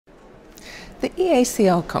The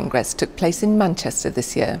EACR Congress took place in Manchester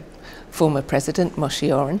this year. Former President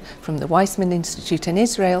Moshe Oren from the Weizmann Institute in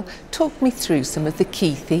Israel talked me through some of the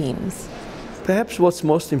key themes. Perhaps what's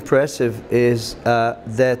most impressive is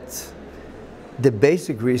that the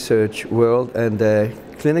basic research world and the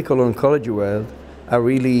clinical oncology world are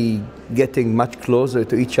really getting much closer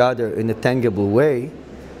to each other in a tangible way.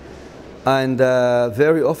 And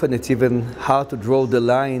very often it's even hard to draw the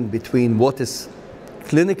line between what is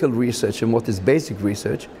clinical research and what is basic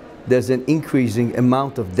research. There's an increasing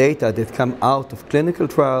amount of data that come out of clinical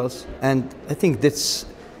trials, and I think this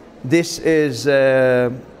is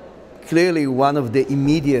clearly one of the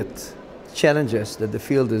immediate challenges that the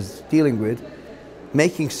field is dealing with,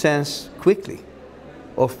 making sense quickly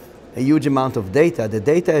of a huge amount of data. The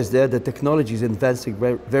data is there, the technology is advancing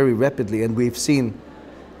very rapidly, and we've seen,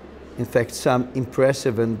 in fact, some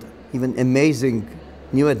impressive and even amazing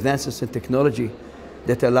new advances in technology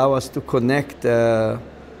that allow us to connect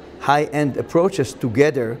high-end approaches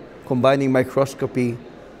together, combining microscopy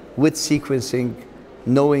with sequencing,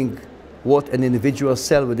 knowing what an individual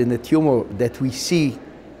cell within a tumor that we see,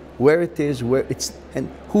 where it is, where it's, and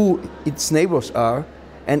who its neighbors are,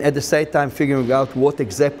 and at the same time figuring out what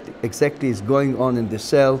exactly is going on in the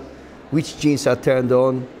cell, which genes are turned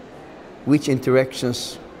on, which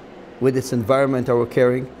interactions with its environment are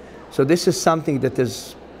occurring. So this is something that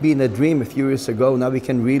has been a dream a few years ago. Now we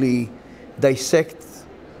can really dissect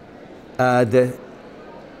the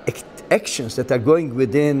actions that are going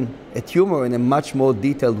within a tumor in a much more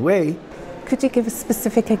detailed way. Could you give a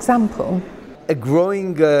specific example? A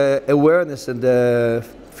growing awareness in the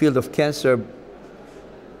field of cancer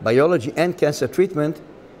biology and cancer treatment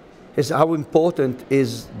is how important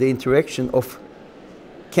is the interaction of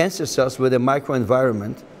cancer cells with the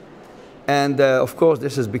microenvironment. And of course,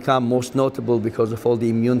 this has become most notable because of all the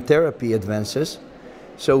immune therapy advances.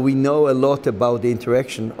 So we know a lot about the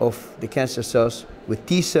interaction of the cancer cells with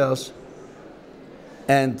T cells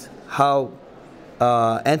and how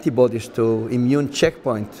antibodies to immune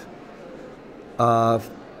checkpoint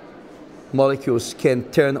molecules can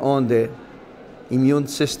turn on the immune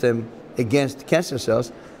system against cancer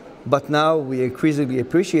cells. But now we are increasingly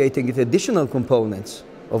appreciating that additional components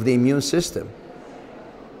of the immune system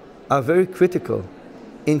are very critical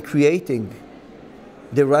in creating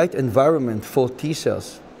the right environment for T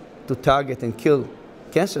cells to target and kill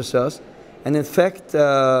cancer cells. And in fact,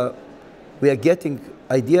 we are getting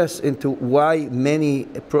ideas into why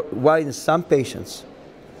in some patients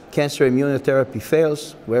cancer immunotherapy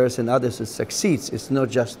fails, whereas in others it succeeds. It's not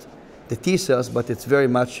just the T cells, but it's very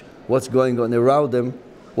much what's going on around them,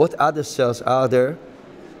 what other cells are there,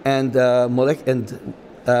 and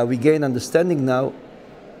we gain understanding now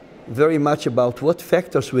very much about what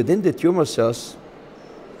factors within the tumor cells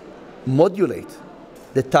modulate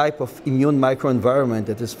the type of immune microenvironment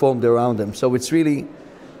that is formed around them. So it's really,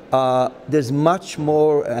 there's much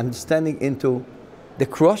more understanding into the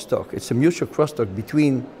crosstalk. It's a mutual crosstalk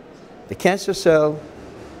between the cancer cell,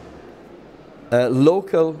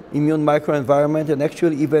 local immune microenvironment, and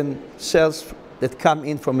actually even cells that come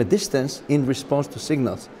in from a distance in response to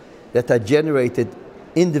signals that are generated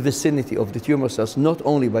in the vicinity of the tumor cells, not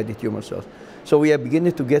only by the tumor cells. So we are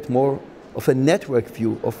beginning to get more of a network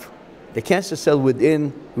view of the cancer cell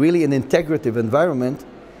within really an integrative environment,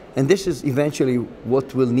 and this is eventually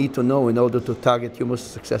what we'll need to know in order to target tumors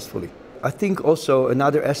successfully. I think also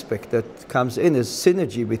another aspect that comes in is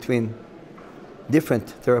synergy between different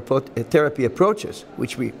therapy approaches,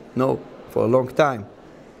 which we know for a long time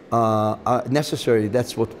are necessary.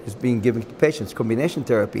 That's what is being given to patients, combination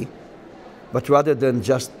therapy. But rather than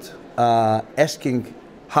just asking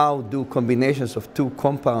how do combinations of two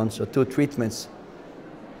compounds or two treatments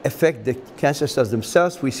affect the cancer cells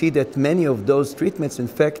themselves, we see that many of those treatments, in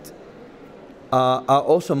fact, are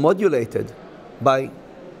also modulated by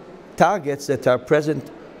targets that are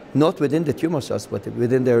present not within the tumor cells, but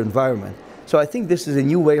within their environment. So I think this is a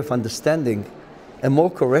new way of understanding, a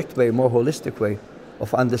more correct way, a more holistic way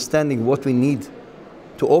of understanding what we need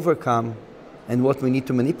to overcome and what we need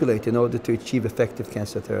to manipulate in order to achieve effective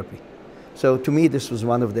cancer therapy. So to me, this was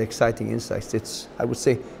one of the exciting insights. It's, I would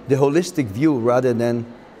say, the holistic view rather than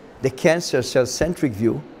the cancer cell-centric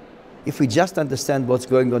view. If we just understand what's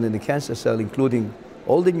going on in the cancer cell, including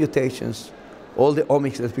all the mutations, all the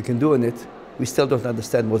omics that we can do in it, we still don't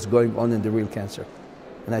understand what's going on in the real cancer.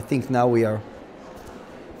 And I think now we are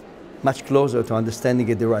much closer to understanding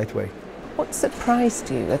it the right way. What surprised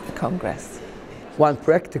you at the Congress? One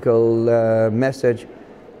practical message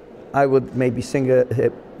I would maybe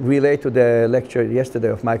relate to the lecture yesterday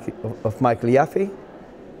of Michael Yaffe,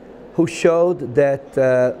 who showed that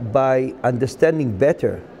by understanding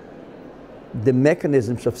better the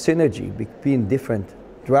mechanisms of synergy between different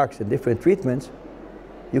drugs and different treatments,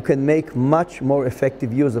 you can make much more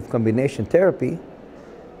effective use of combination therapy,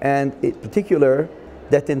 and in particular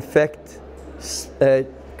that in fact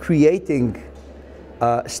staggering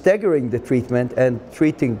the treatment and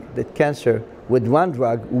treating the cancer with one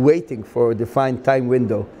drug, waiting for a defined time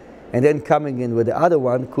window, and then coming in with the other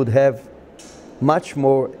one could have much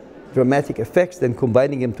more dramatic effects than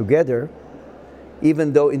combining them together,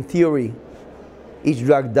 even though in theory each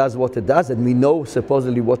drug does what it does, and we know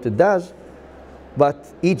supposedly what it does, but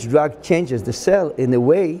each drug changes the cell in a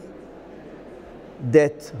way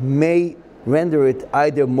that may render it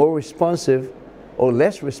either more responsive or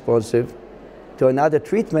less responsive to another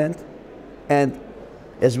treatment. And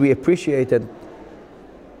as we appreciate and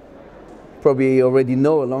probably already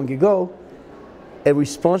know long ago, a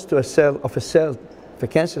response to a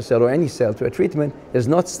cancer cell or any cell to a treatment is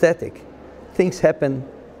not static. Things happen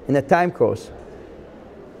in a time course.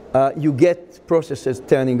 You get processes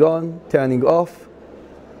turning on, turning off,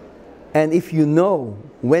 and if you know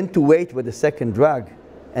when to wait with the second drug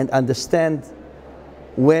and understand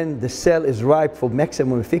when the cell is ripe for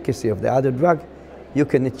maximum efficacy of the other drug, you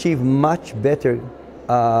can achieve much better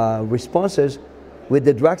responses with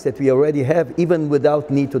the drugs that we already have, even without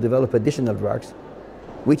need to develop additional drugs,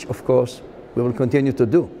 which of course we will continue to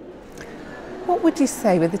do. What would you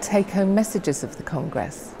say were the take-home messages of the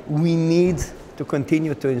Congress? We need to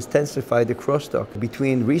continue to intensify the crosstalk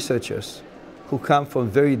between researchers who come from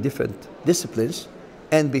very different disciplines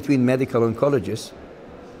and between medical oncologists,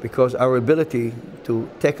 because our ability to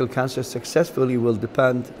tackle cancer successfully will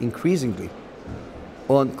depend increasingly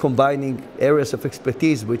on combining areas of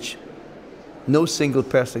expertise which no single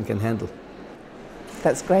person can handle.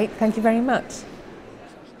 That's great. Thank you very much.